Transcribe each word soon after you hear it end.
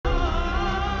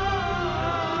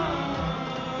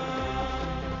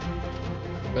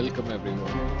Welcome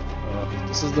everyone.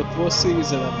 This is the first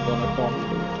series that I'm gonna talk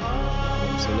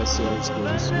to. So let's see how it's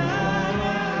going so far.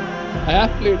 I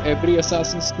have played every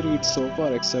Assassin's Creed so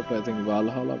far except I think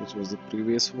Valhalla, which was the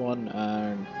previous one,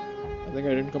 and I think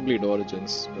I didn't complete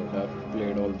Origins, but I've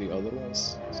played all the other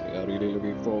ones. So yeah, really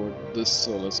looking forward to this.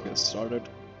 So let's get started.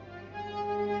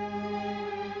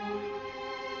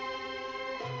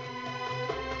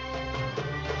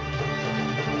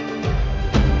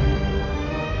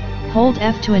 Hold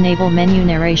F to enable menu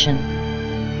narration.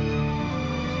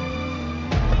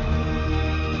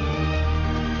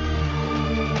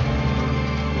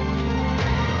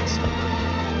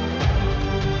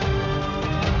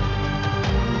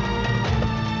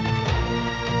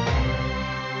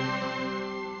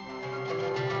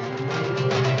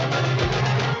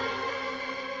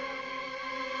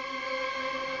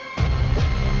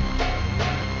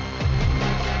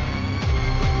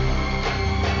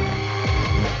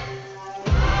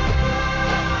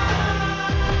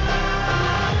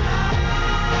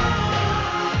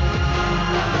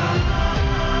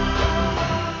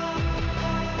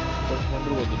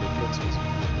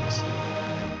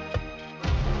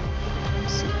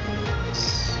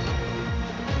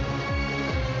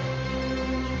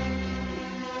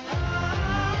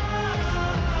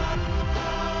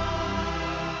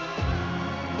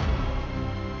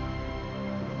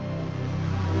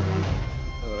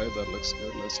 Alright, that looks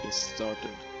good. Let's get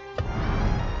started.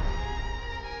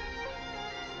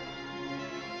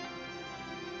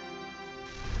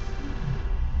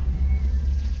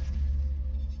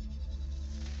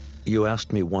 You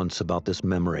asked me once about this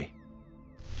memory.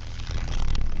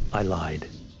 I lied.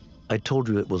 I told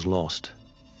you it was lost.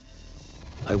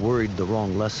 I worried the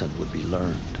wrong lesson would be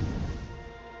learned.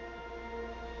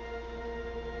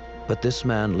 But this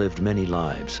man lived many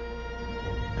lives,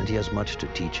 and he has much to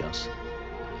teach us.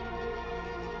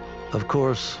 Of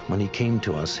course, when he came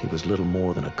to us, he was little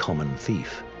more than a common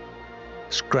thief,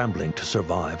 scrambling to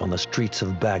survive on the streets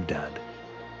of Baghdad,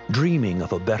 dreaming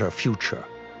of a better future.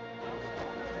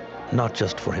 Not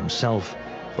just for himself,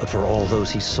 but for all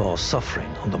those he saw suffering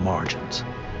on the margins.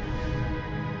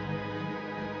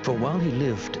 For while he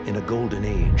lived in a golden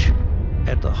age,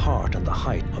 at the heart and the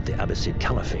height of the Abbasid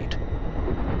Caliphate,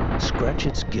 scratch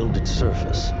its gilded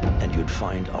surface and you'd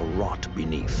find a rot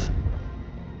beneath.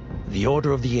 The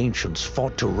Order of the Ancients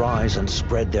fought to rise and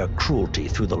spread their cruelty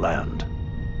through the land.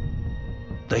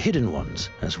 The Hidden Ones,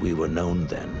 as we were known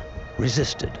then,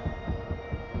 resisted,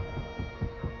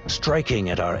 striking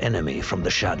at our enemy from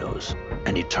the shadows,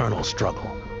 an eternal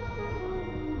struggle.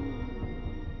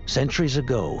 Centuries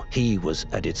ago, he was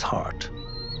at its heart,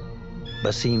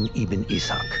 Basim ibn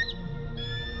Ishaq.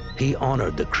 He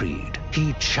honored the creed,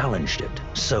 he challenged it,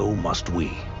 so must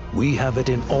we. We have it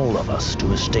in all of us to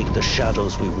mistake the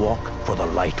shadows we walk for the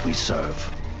light we serve.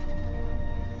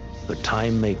 The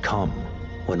time may come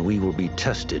when we will be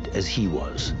tested as he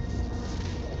was.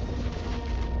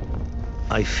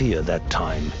 I fear that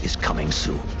time is coming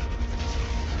soon.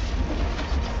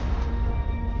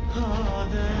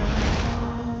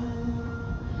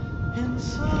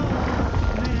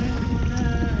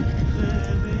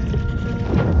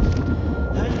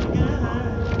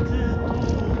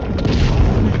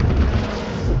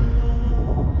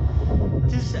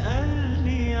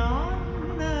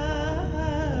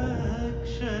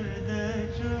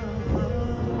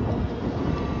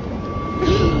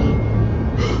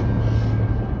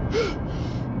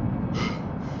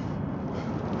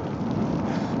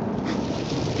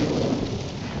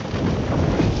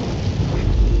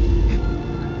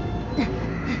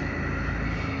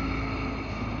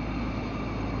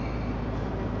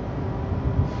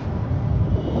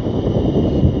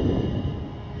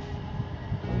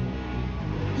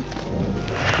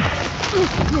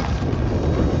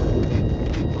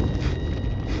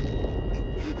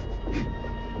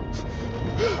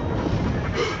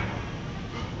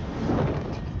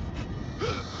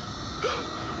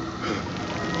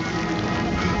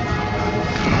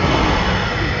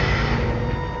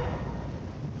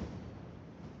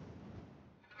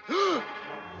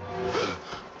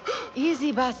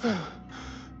 Easy, Basim.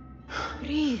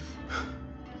 Breathe.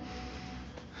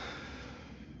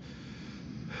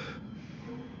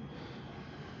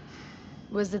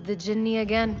 Was it the Jinni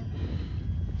again?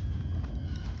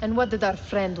 And what did our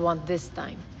friend want this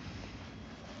time?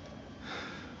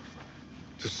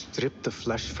 To strip the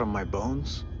flesh from my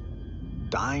bones?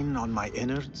 Dine on my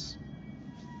innards?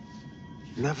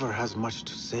 Never has much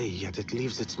to say, yet it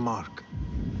leaves its mark.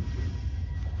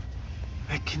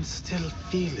 I can still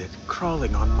feel it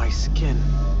crawling on my skin.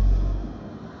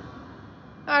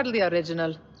 Hardly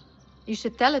original. You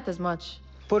should tell it as much.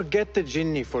 Forget the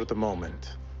Jinni for the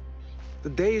moment. The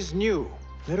day is new.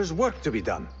 There is work to be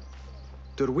done.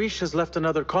 Derwish has left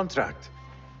another contract.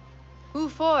 Who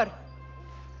for?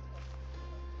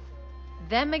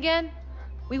 Them again?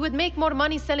 We would make more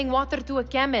money selling water to a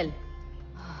camel.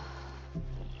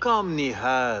 Come,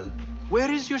 Nihal. Where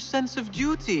is your sense of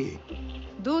duty?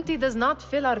 Duty does not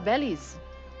fill our bellies.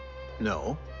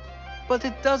 No, but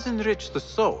it does enrich the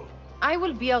soul. I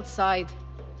will be outside.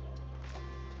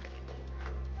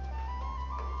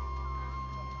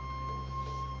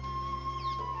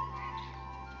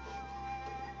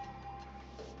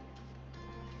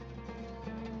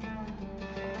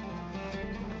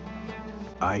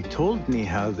 I told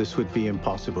Nihal this would be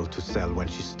impossible to sell when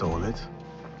she stole it,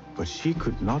 but she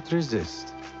could not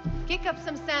resist. Kick up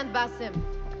some sand, Basim.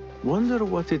 Wonder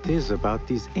what it is about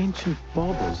these ancient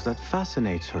baubles that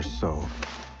fascinates her so.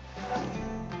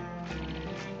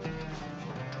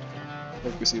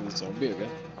 Hope we see the zombie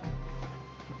again.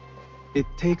 It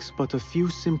takes but a few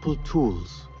simple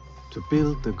tools to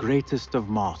build the greatest of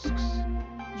mosques.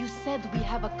 You said we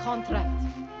have a contract.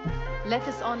 Let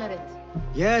us honor it.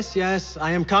 Yes, yes,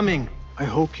 I am coming. I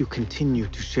hope you continue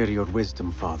to share your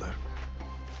wisdom, Father.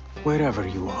 Wherever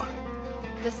you are.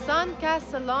 The sun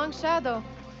casts a long shadow.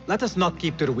 Let us not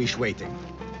keep Derwish waiting.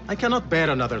 I cannot bear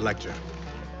another lecture.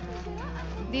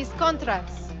 These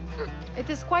contracts. It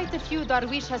is quite a few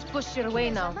Darwish has pushed your way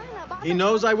now. He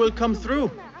knows I will come through.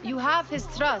 You have his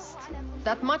trust.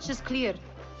 That much is clear.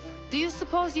 Do you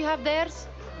suppose you have theirs?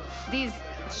 These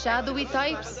shadowy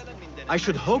types? I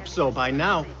should hope so by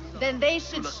now. Then they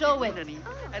should show it.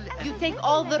 You take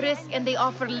all the risk and they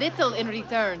offer little in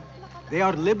return. They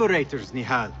are liberators,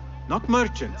 Nihal, not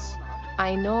merchants.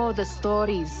 I know the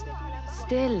stories.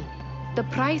 Still, the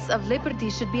price of liberty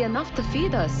should be enough to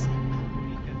feed us.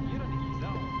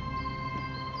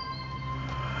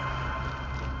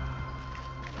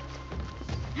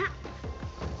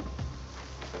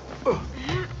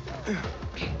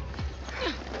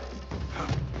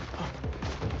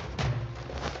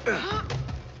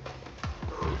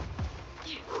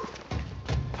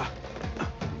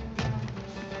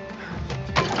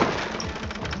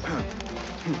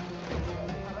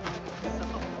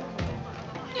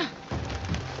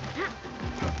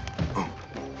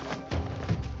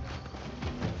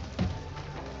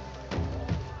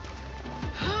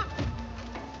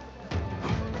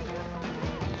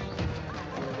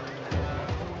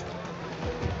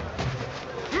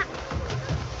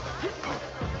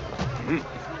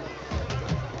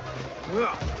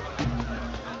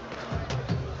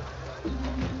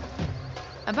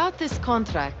 About this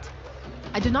contract,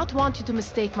 I do not want you to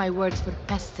mistake my words for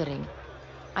pestering.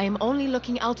 I am only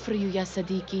looking out for you, Ya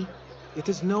Sadiqi. It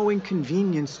is no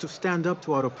inconvenience to stand up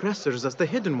to our oppressors as the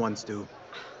hidden ones do.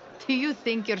 Do you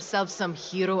think yourself some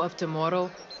hero of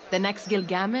tomorrow? The next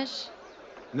Gilgamesh?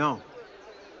 No.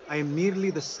 I am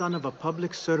merely the son of a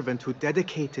public servant who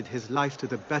dedicated his life to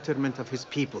the betterment of his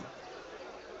people.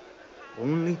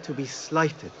 Only to be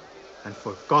slighted and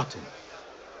forgotten.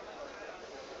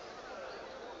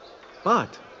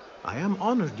 But I am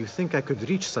honored you think I could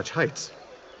reach such heights.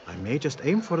 I may just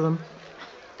aim for them.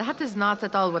 That is not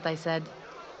at all what I said.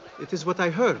 It is what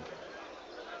I heard.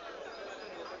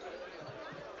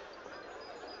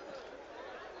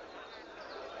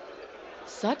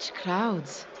 Such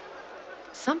crowds.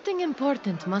 Something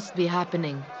important must be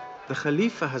happening. The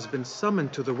Khalifa has been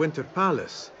summoned to the Winter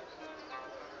Palace.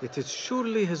 It is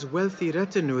surely his wealthy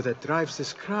retinue that drives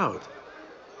this crowd.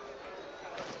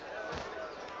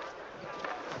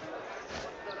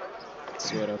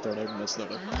 I swear I thought I'd messed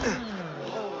that up.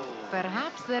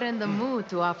 Perhaps they're in the mood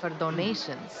to offer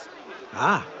donations.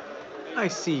 Ah, I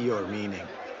see your meaning.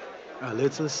 A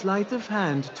little sleight of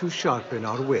hand to sharpen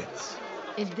our wits.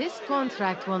 If this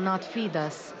contract will not feed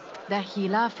us, the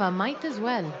Khilafah might as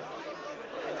well.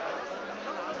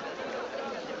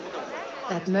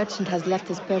 That merchant has left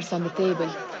his purse on the table.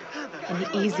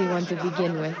 An easy one to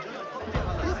begin with.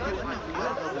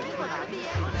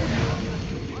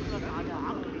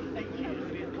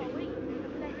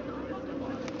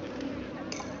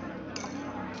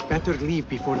 Better leave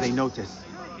before they notice.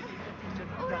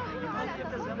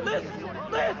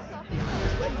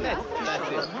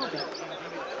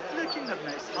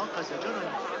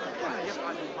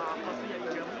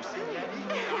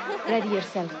 Ready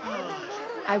yourself.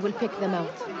 I will pick them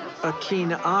out. A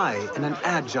keen eye and an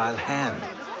agile hand.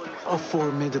 A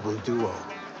formidable duo.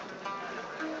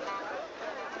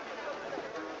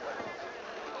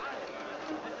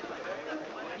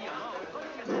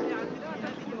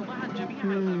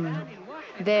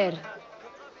 There.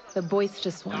 The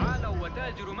boisterous one.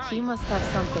 He must have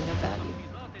something of value.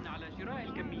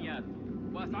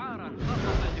 وأسعارا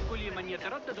خاصة لكل من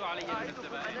يتردد علي من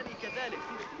الزبائن. أنني كذلك.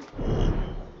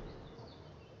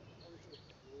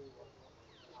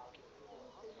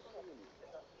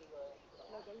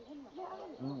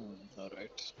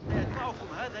 Alright. سيدفعكم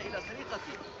هذا إلى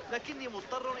سرقتي، لكني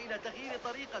مضطر إلى تغيير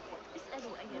طريقتي.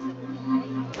 اسألوا أي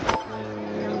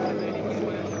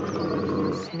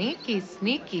Sneaky,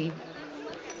 sneaky.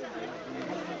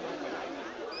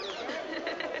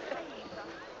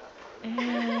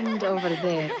 And over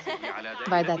there,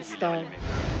 by that stall,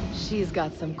 she's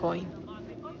got some coin.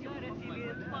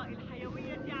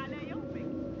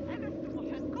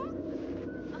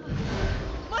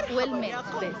 Well met,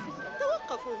 Bess.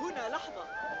 توقفوا هنا لحظة.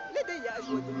 لدي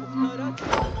أجود المختارات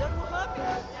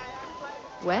وأقدرها.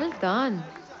 Well done.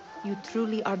 You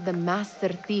truly are the master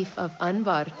thief of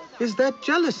Anbar. Is that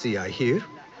jealousy I hear?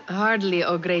 Hardly,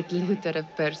 O great looter of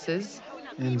purses.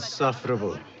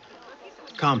 Insufferable.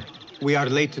 Come, we are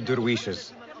late to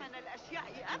Derwishes.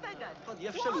 قد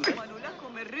يفشل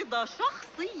لكم الرضا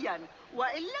شخصيا،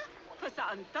 وإلا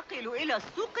فسأنتقل إلى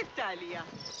السوق التالية.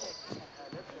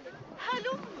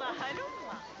 هلم.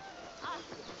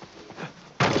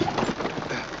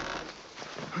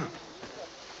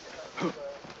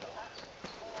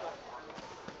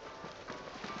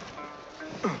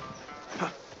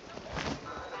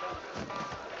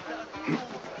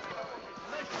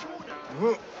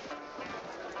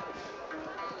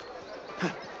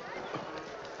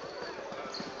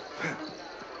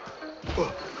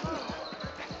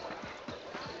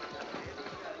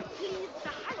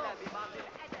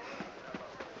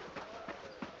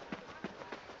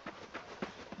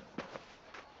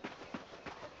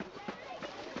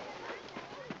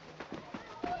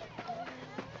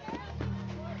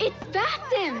 It's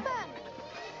Basim!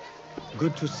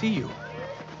 Good to see you.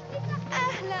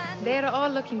 They're all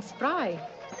looking spry.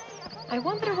 I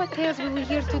wonder what tales we will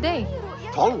hear today.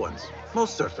 Tall ones,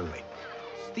 most certainly.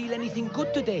 Steal anything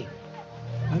good today?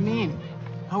 Amin,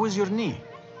 how is your knee?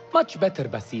 Much better,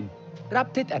 Basim.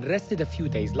 Wrapped it and rested a few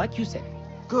days, like you said.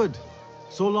 Good.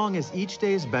 So long as each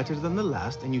day is better than the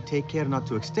last and you take care not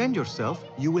to extend yourself,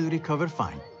 you will recover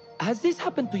fine. Has this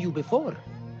happened to you before?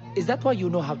 Is that why you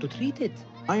know how to treat it?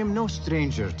 I am no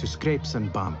stranger to scrapes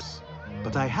and bumps,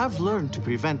 but I have learned to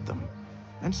prevent them.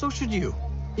 And so should you,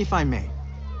 if I may.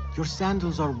 Your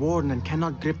sandals are worn and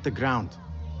cannot grip the ground.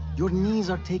 Your knees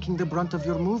are taking the brunt of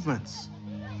your movements.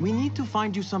 We need to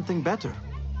find you something better,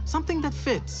 something that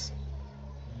fits.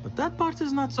 But that part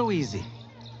is not so easy.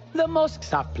 The mosques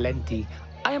have plenty.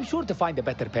 I am sure to find a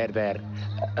better pair there.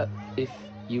 If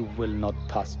you will not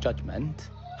pass judgment.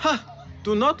 Ha!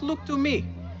 Do not look to me.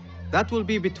 That will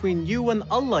be between you and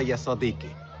Allah, ya Sadiqi.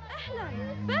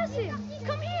 Basim,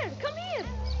 come here, come here!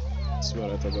 I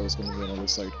swear I thought there was going to be another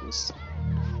side quest.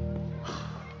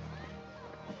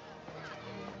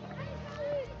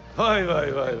 Why.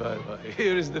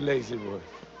 Here is the lazy boy.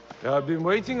 I've been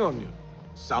waiting on you.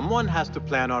 Someone has to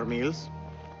plan our meals.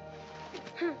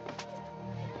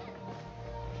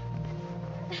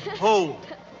 Hold!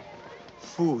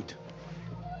 Food.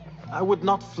 I would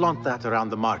not flaunt that around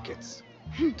the markets.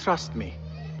 Trust me.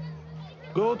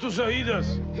 Go to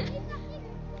Saida's.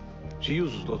 She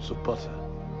uses lots of butter.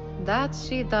 That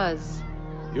she does.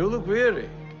 You look weary.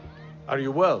 Are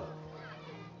you well?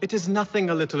 It is nothing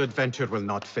a little adventure will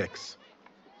not fix.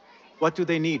 What do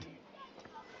they need?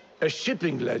 A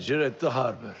shipping ledger at the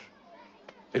harbor.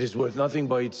 It is worth nothing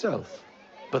by itself,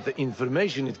 but the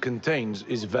information it contains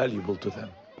is valuable to them.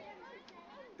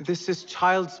 This is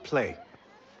child's play.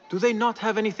 Do they not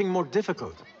have anything more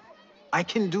difficult? I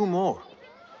can do more.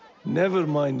 Never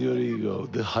mind your ego.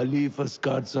 The Khalifa's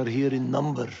guards are here in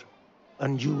number,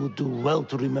 and you would do well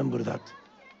to remember that.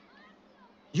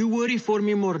 You worry for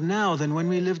me more now than when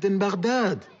we lived in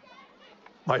Baghdad.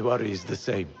 My worry is the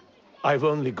same. I've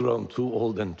only grown too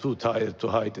old and too tired to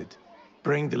hide it.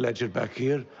 Bring the ledger back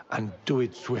here, and do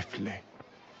it swiftly.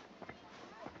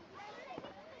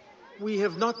 We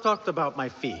have not talked about my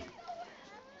fee.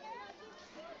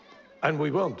 And we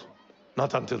won't.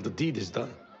 Not until the deed is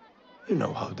done. You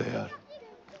know how they are.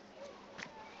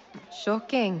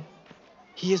 Shocking.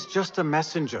 He is just a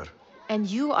messenger. And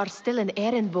you are still an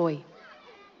errand boy.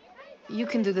 You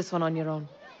can do this one on your own.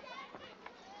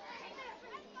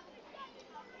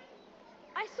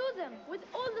 I saw them with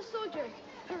all the soldiers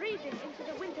parading into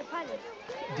the Winter Palace.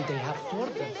 Did they have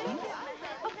swords and shields?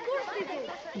 Of course they did.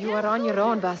 You are on your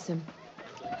own, Basim.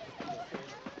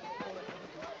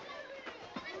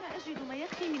 أنا أجد ما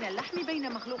يكفي من اللحم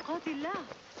بين مخلوقات الله.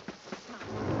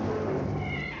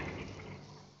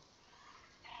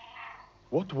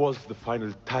 What was the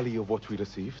final tally of what we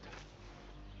received?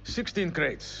 16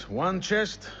 crates, 1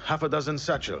 chest, half a dozen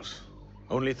satchels.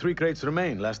 Only 3 crates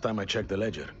remain, last time I checked the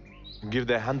ledger. Give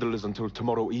their handlers until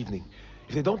tomorrow evening.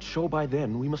 If they don't show by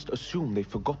then, we must assume they've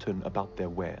forgotten about their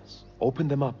wares. Open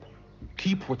them up.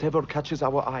 Keep whatever catches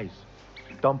our eyes.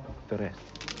 Dump the rest.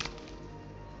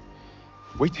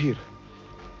 Wait here.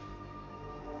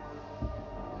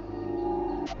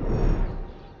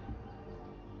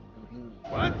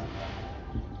 What?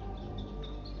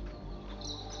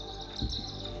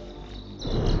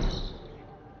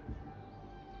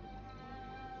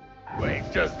 Wait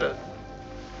just a...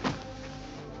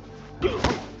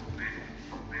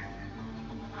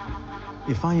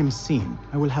 If I am seen,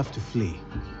 I will have to flee.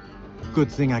 Good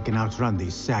thing I can outrun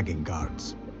these sagging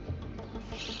guards.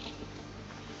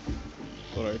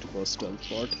 Alright, go stealth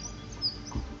bot.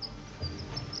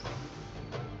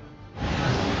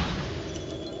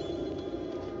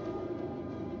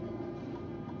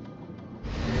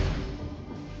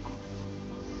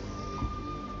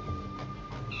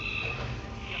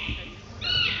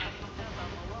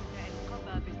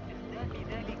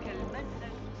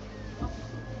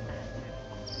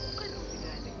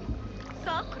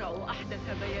 سأقرأ أحدث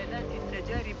بيانات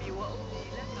التجارب وأبدي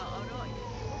لك آرائي.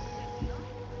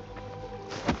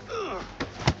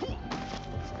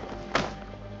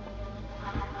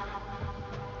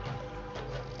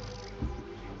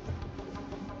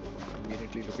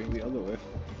 Immediately looking the other way.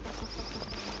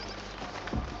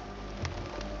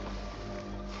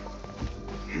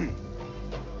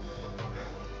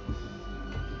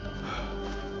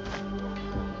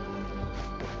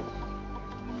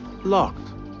 Locked.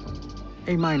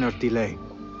 A minor delay.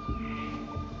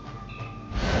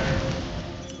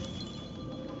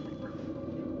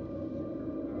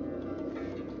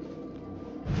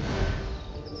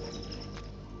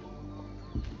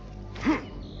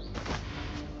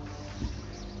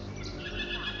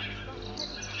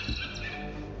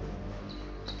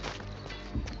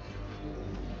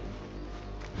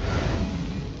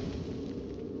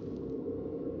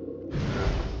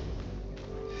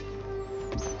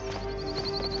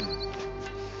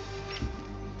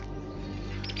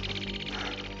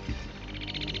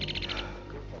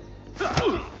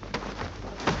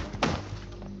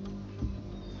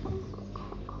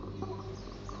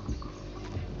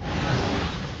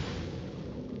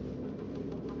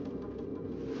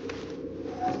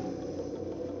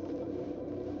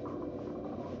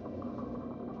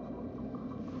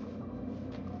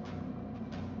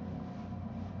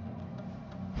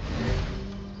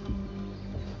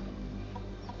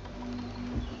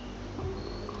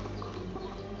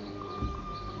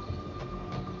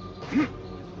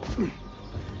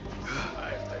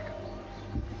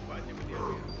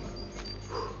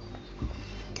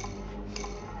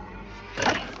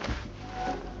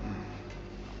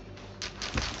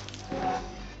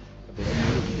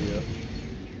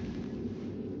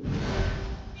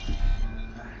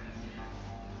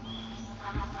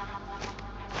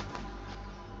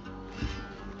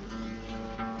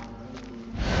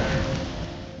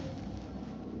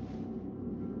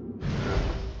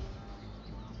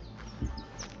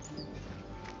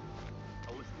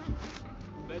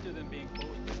 Better than being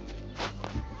posted.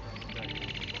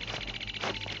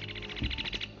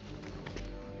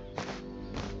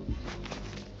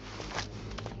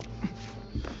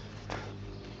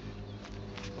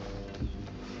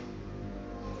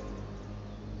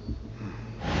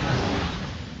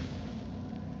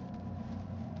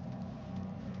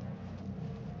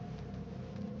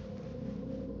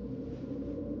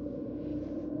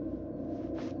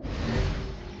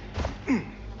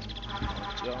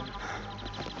 Jump.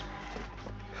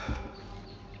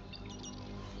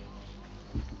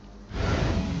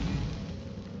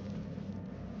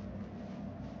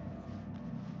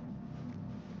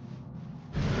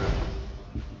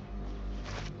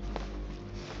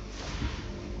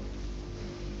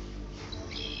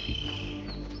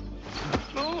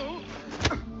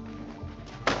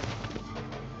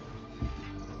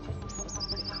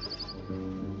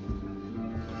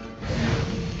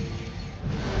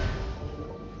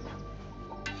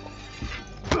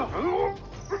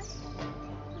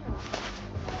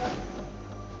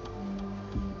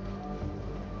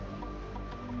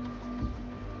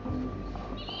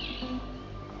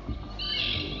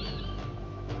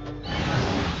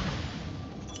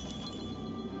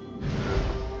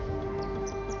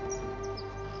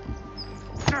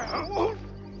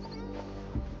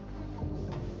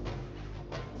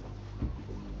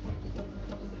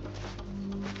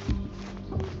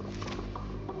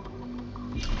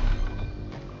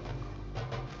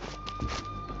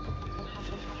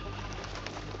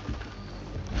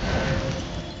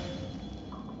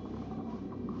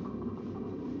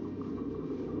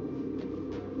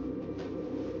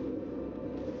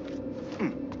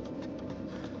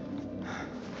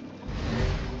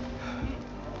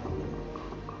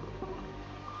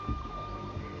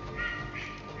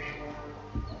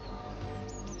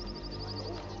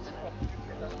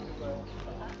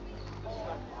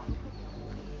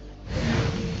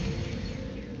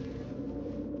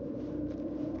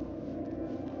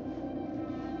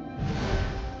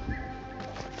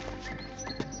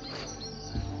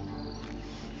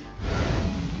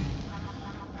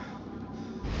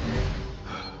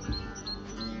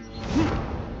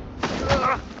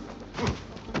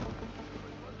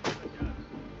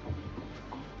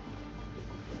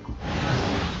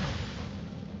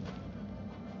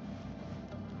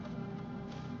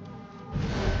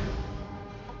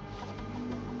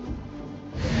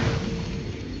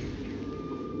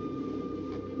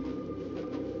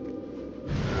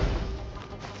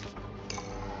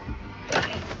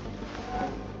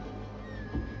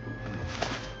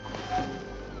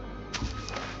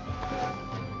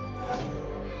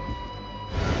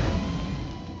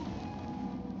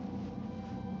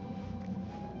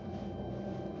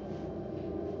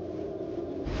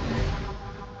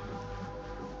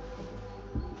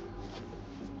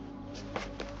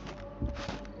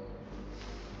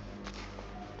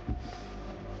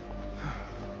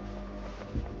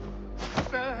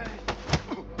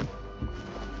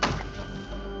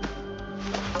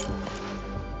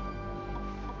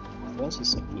 Was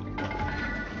assembly.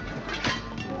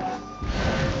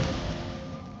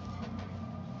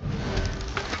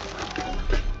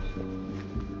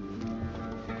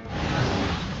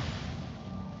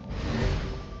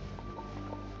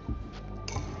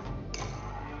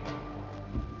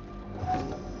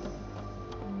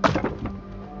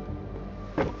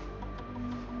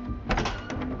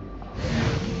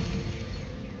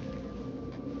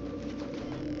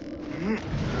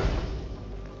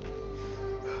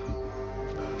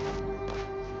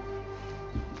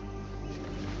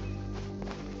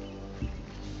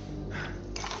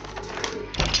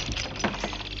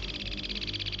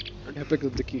 I picked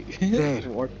up the key. There.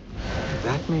 What?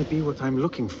 That may be what I'm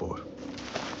looking for.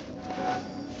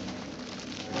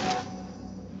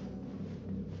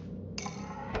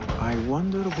 I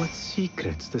wonder what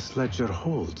secrets this ledger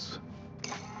holds.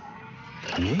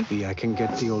 Maybe I can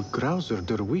get the old grouser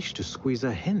Derwish to squeeze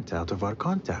a hint out of our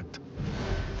contact.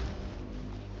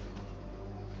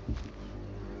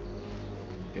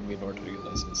 He may not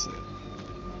realize it's there.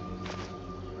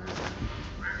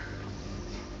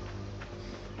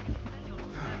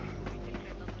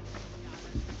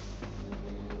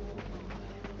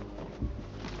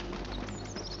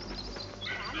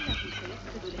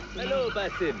 Hello,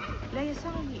 Basim. لا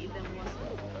يسعني إذا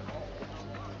مواصلة.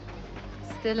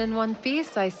 Still in one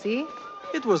piece, I see.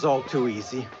 It was all too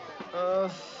easy.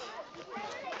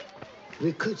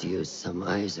 We could use some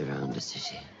eyes around the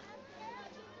city.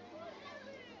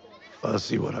 I'll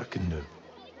see what I can do.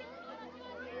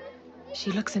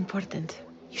 She looks important.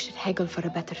 You should haggle for a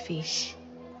better fee.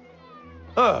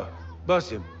 Ah,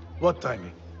 Basim, what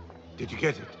timing? Did you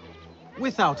get it?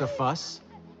 Without a fuss.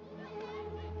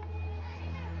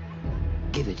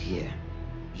 Give it here.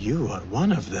 You are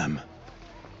one of them.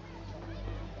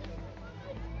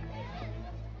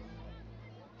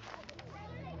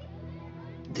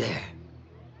 There.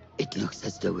 It looks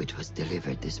as though it was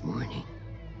delivered this morning.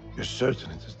 You're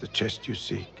certain it is the chest you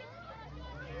seek?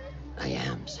 I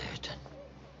am certain.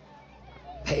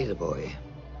 Pay the boy.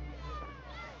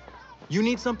 You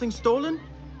need something stolen?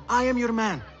 I am your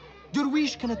man.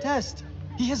 Derwish can attest.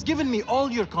 He has given me all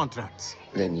your contracts.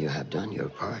 Then you have done your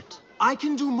part. I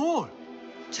can do more.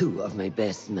 2 of my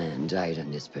best men died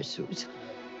in this pursuit.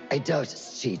 I doubt a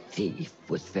street thief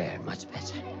would fare much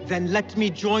better. Then let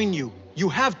me join you. You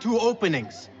have 2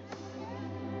 openings.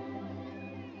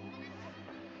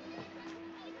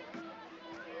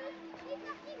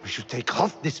 We should take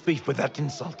off this thief with that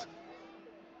insult.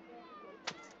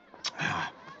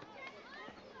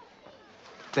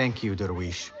 Thank you,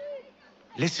 Derwish.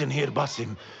 Listen here,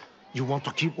 Basim. You want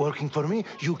to keep working for me?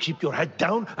 You keep your head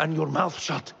down and your mouth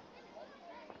shut.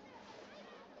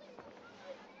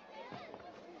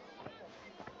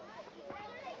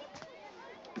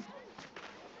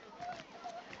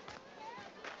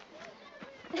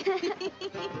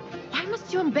 Why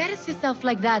must you embarrass yourself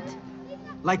like that?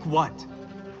 Like what?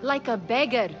 Like a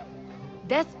beggar.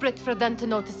 Desperate for them to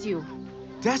notice you.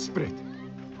 Desperate?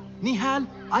 Nihal,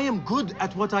 I am good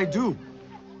at what I do.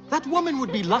 That woman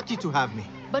would be lucky to have me.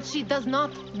 But she does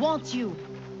not want you.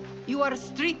 You are a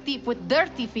street thief with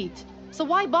dirty feet. So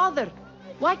why bother?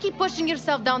 Why keep pushing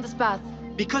yourself down this path?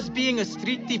 Because being a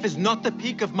street thief is not the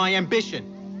peak of my ambition.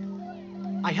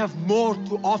 I have more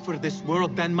to offer this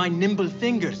world than my nimble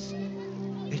fingers.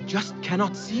 They just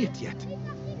cannot see it yet.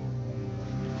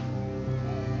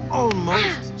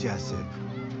 Almost, Jessup.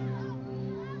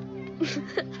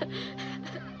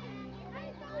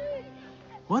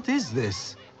 What is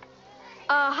this?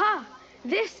 Aha!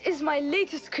 This is my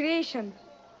latest creation.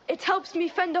 It helps me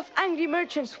fend off angry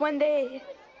merchants when they,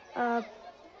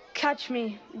 catch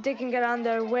me digging around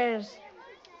their wares.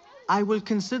 I will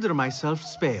consider myself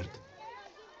spared.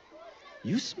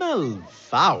 You smell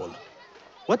foul.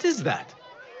 What is that?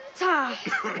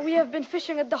 We have been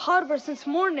fishing at the harbor since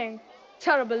morning.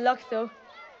 Terrible luck, though.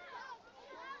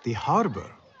 The harbor?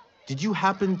 Did you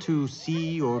happen to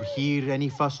see or hear any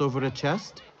fuss over a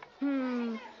chest?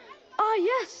 Ah,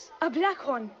 yes, a black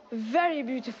one. Very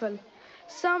beautiful.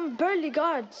 Some burly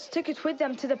guards took it with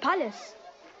them to the palace.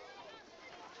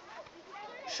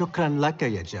 Shukran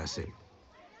laka ya Jasim.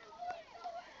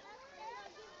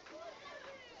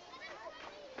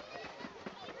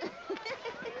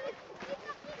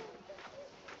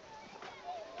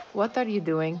 What are you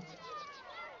doing?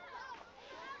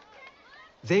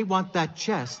 They want that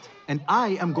chest, and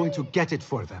I am going to get it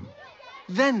for them.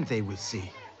 Then they will see.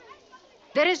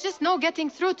 There is just no getting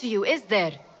through to you, is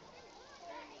there?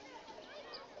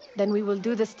 Then we will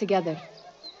do this together.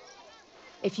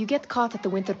 If you get caught at the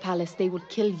Winter Palace, they will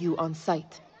kill you on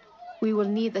sight. We will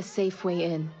need a safe way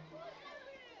in.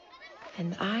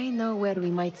 And I know where we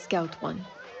might scout one.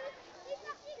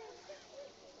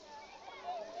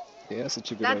 Yeah,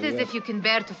 such a good That idea. is if you can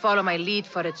bear to follow my lead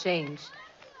for a change.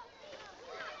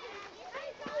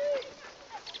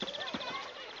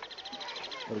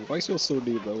 But why so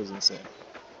deep? That was insane.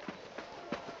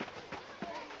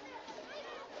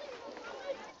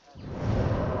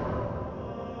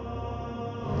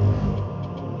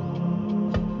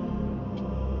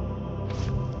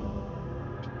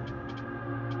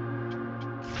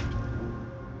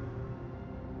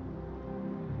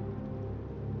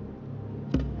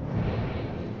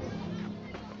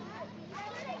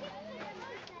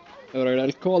 Alright,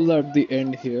 I'll call that the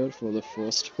end here for the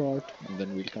first part, and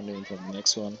then we'll continue from the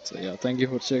next one. So yeah, thank you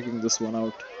for checking this one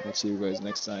out. I'll see you guys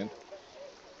next time.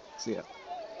 See ya.